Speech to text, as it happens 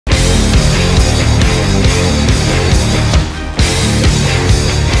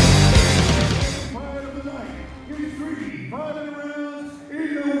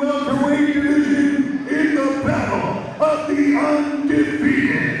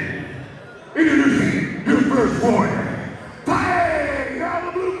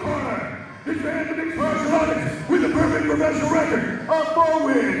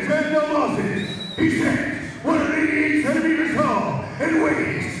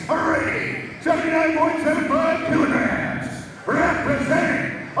79.75 kilograms,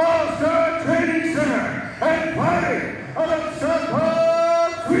 representing All-Star Training Center and fighting out of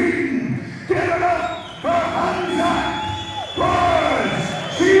Stockholm, Sweden. Give it up for Khamzat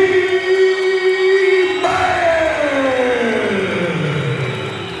Chimaev!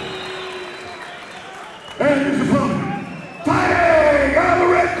 And his opponent, fighting out of the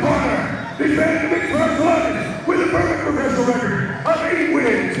red corner, defending the mixed martial artist with a perfect professional record of 8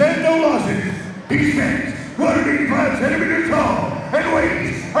 wins and no losses. He stands 185 centimeters tall and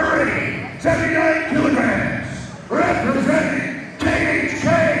weighs already 79 kilograms, representing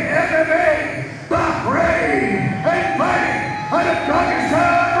MMA, Bahrain, and fighting out of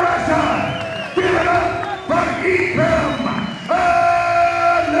Pakistan, Russia. Give it up for Ikram Aliskerov.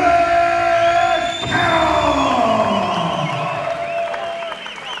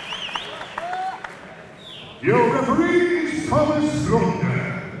 Your referee, Thomas Lundgren.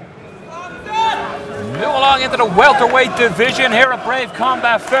 Move along into the welterweight division here at Brave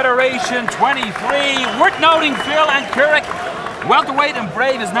Combat Federation 23. Worth noting, Phil and Kirk, welterweight and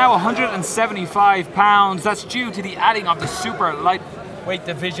Brave is now 175 pounds. That's due to the adding of the super lightweight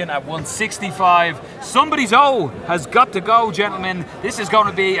division at 165. Somebody's O has got to go, gentlemen. This is going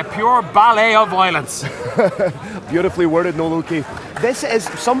to be a pure ballet of violence. Beautifully worded, Noluki. This is,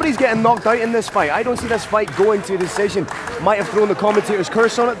 somebody's getting knocked out in this fight. I don't see this fight going to a decision. Might have thrown the commentator's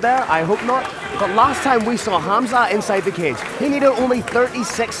curse on it there, I hope not. But last time we saw Khamzat inside the cage, he needed only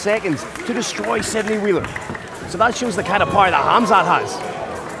 36 seconds to destroy Sidney Wheeler. So that shows the kind of power that Khamzat has.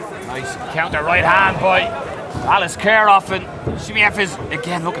 Nice counter right hand by Aliskerov, and Chimaev is,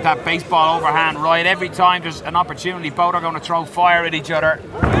 again, look at that baseball overhand right. Every time there's an opportunity, both are going to throw fire at each other.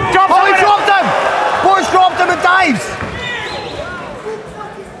 He dropped him! Boris dropped him and dives!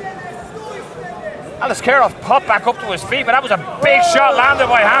 Aliskerov popped back up to his feet, but that was a big shot landed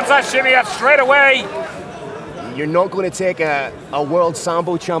by Khamzat Chimaev straight away. You're not going to take a world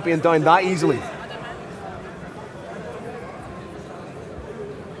Sambo champion down that easily.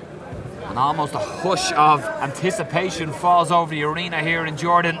 And almost a hush of anticipation falls over the arena here in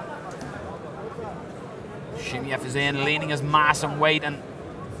Jordan. Chimaev is in, leaning his mass and weight and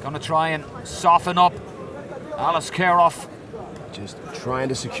going to try and soften up Aliskerov. Just trying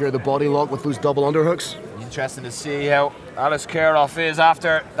to secure the body lock with those double underhooks. Interesting to see how Aliskerov is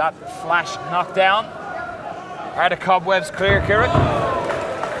after that flash knockdown. Are the cobwebs clear, Kirik?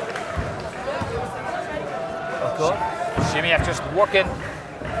 Good. Chimaev just working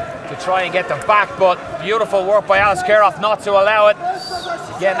to try and get them back, but beautiful work by Aliskerov not to allow it.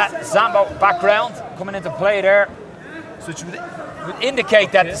 Again, that Sambo background coming into play there, which would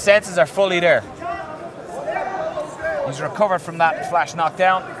indicate that the senses are fully there. He's recovered from that flash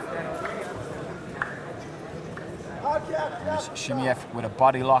knockdown. There's Chimaev with a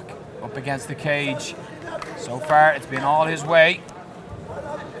body lock up against the cage. So far, it's been all his way.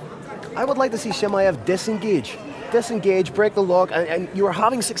 I would like to see Chimaev disengage. Disengage, break the lock, and you are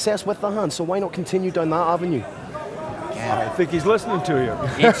having success with the hand, so why not continue down that avenue? Yeah, I think he's listening to you.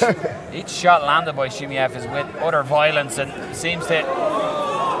 Each shot landed by Chimaev is with utter violence and seems to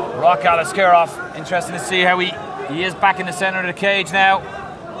rock Aliskerov. Interesting to see how he is back in the center of the cage now.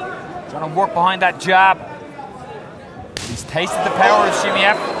 Trying to work behind that jab. He's tasted the power of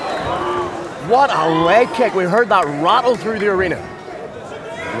Chimaev. What a leg kick. We heard that rattle through the arena.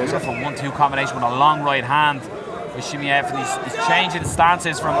 Beautiful 1-2 combination with a long right hand with Chimaev, and he's changing the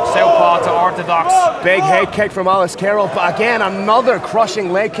stances from southpaw to orthodox. Big head kick from Aliskerov, but again, another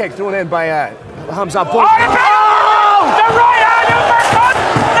crushing leg kick thrown in by Khamzat. Oh, the right hand uppercut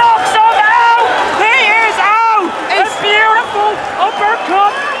knocks him out! He is out! A beautiful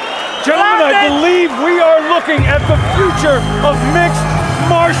uppercut! Gentlemen, I believe we are looking at the future of mixed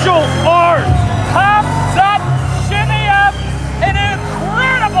martial arts. Khamzat Chimaev, an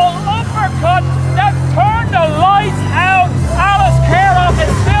incredible uppercut that turned the lights out. Aliskerov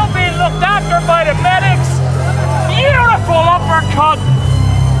is still being looked after by the medics. Beautiful uppercut.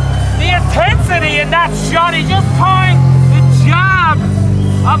 The intensity in that shot, he just timed the jab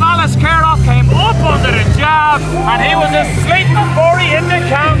of Aliskerov, came up under the jab, and he was asleep before he hit the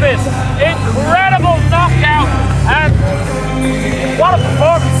canvas. Incredible knockout, and what a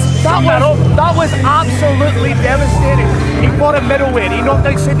performance. That was absolutely devastating. He fought at middleweight. He knocked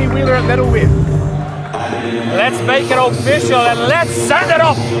out Sidney Wheeler at middleweight. Let's make it official and let's send it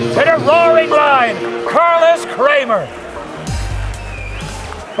up to the roaring line. Carlos Kramer.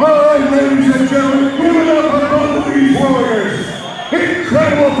 All right, ladies and gentlemen, give it up for both of these warriors.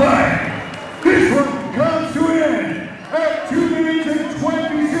 Incredible fight. This one comes to an end at 2 minutes and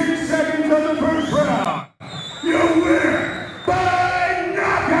 26 seconds of the first round. Your winner by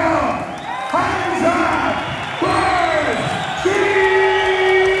knockout,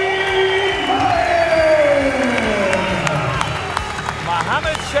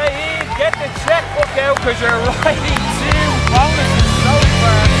 Khamzat Chimaev, get the checkbook out because you're writing 2 bonuses so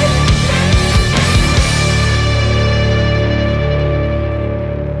far.